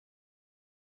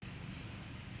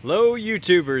Hello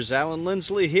YouTubers, Allan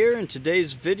Lindsley here, and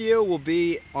today's video will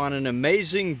be on an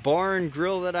amazing bar and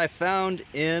grill that I found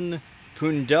in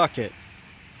Pundaquit,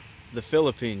 the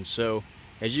Philippines. So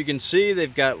as you can see,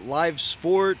 they've got live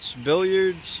sports,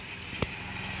 billiards,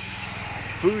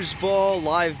 foosball,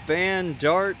 live band,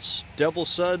 darts, double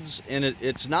suds, and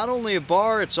it's not only a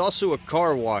bar, it's also a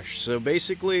car wash. So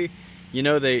basically, you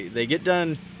know, they get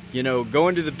done, you know,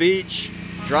 going to the beach,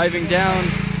 driving down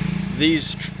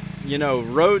these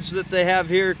roads that they have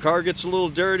here. Car gets a little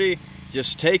dirty,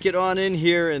 just take it on in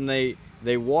here and they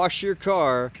wash your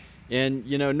car. And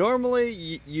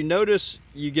normally you notice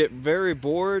you get very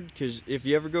bored because if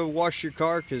you ever go wash your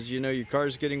car, because your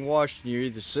car's getting washed and you're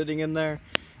either sitting in there.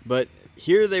 But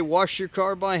here they wash your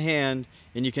car by hand,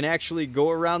 and you can actually go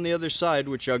around the other side,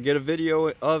 which I'll get a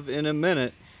video of in a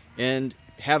minute, and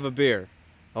have a beer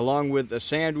along with a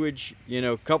sandwich,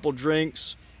 a couple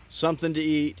drinks, something to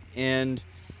eat, and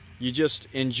you just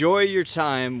enjoy your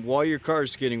time while your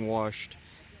car's getting washed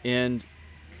and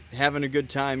having a good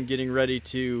time getting ready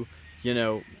to,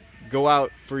 go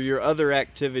out for your other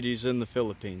activities in the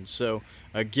Philippines. So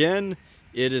again,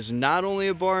 it is not only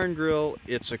a bar and grill,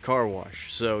 it's a car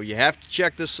wash. So you have to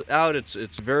check this out. It's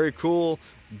very cool,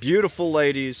 beautiful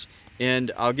ladies,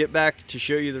 and I'll get back to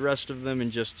show you the rest of them in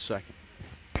just a second.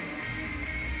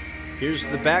 Here's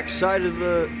the back side of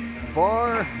the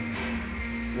bar.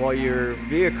 While your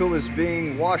vehicle is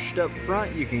being washed up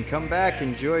front, you can come back,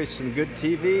 enjoy some good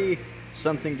TV,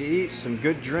 something to eat, some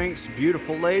good drinks,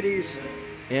 beautiful ladies,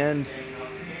 and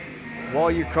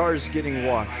while your car is getting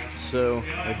washed. So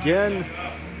again,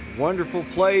 wonderful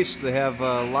place. They have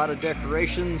a lot of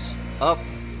decorations up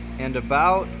and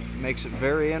about, makes it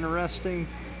very interesting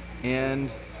and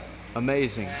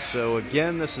amazing. So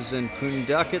again, this is in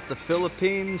Pundaquit, the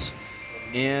Philippines,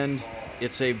 and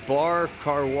it's a bar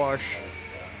car wash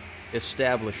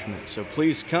establishment. So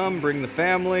please come, bring the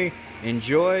family,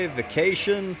 enjoy,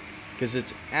 vacation, because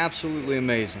it's absolutely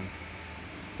amazing.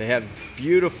 They have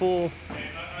beautiful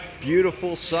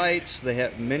sights. They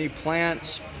have many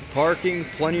plants, parking,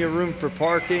 plenty of room for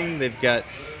parking. They've got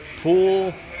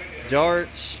pool,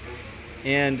 darts,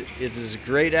 and it is a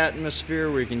great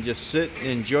atmosphere where you can just sit and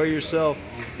enjoy yourself,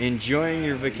 enjoying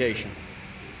your vacation.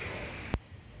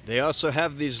 They also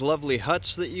have these lovely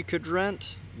huts that you could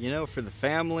rent, for the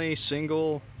family,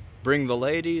 single, bring the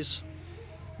ladies,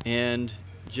 and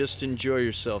just enjoy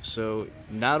yourself. So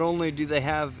not only do they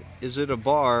have, is it a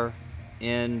bar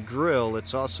and grill,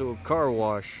 it's also a car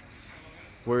wash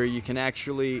where you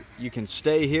can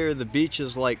stay here. The beach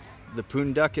is like, the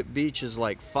Pundaquit beach is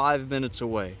like 5 minutes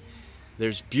away.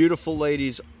 There's beautiful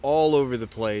ladies all over the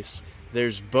place.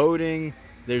 There's boating.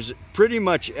 There's pretty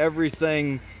much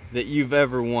everything that you've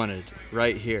ever wanted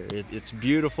right here. It's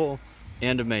beautiful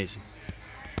and amazing.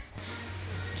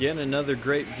 Again, another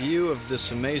great view of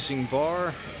this amazing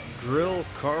bar, grill,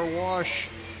 car wash,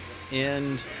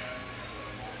 and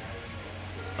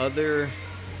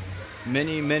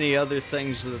many other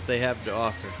things that they have to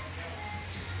offer.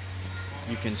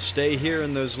 You can stay here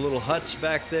in those little huts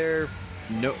back there.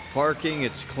 No parking,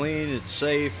 it's clean, it's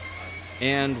safe,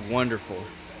 and wonderful.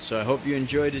 So I hope you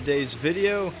enjoyed today's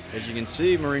video. As you can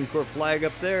see, Marine Corps flag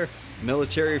up there,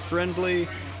 military friendly,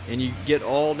 and you get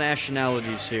all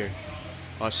nationalities here.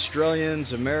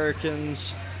 Australians,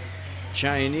 Americans,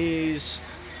 Chinese,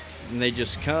 and they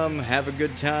just come, have a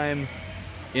good time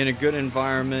in a good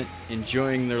environment,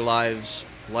 enjoying their lives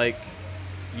like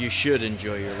you should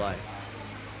enjoy your life,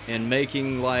 and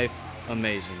making life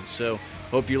amazing. So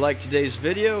hope you liked today's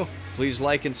video. Please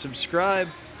like and subscribe.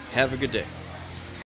 Have a good day.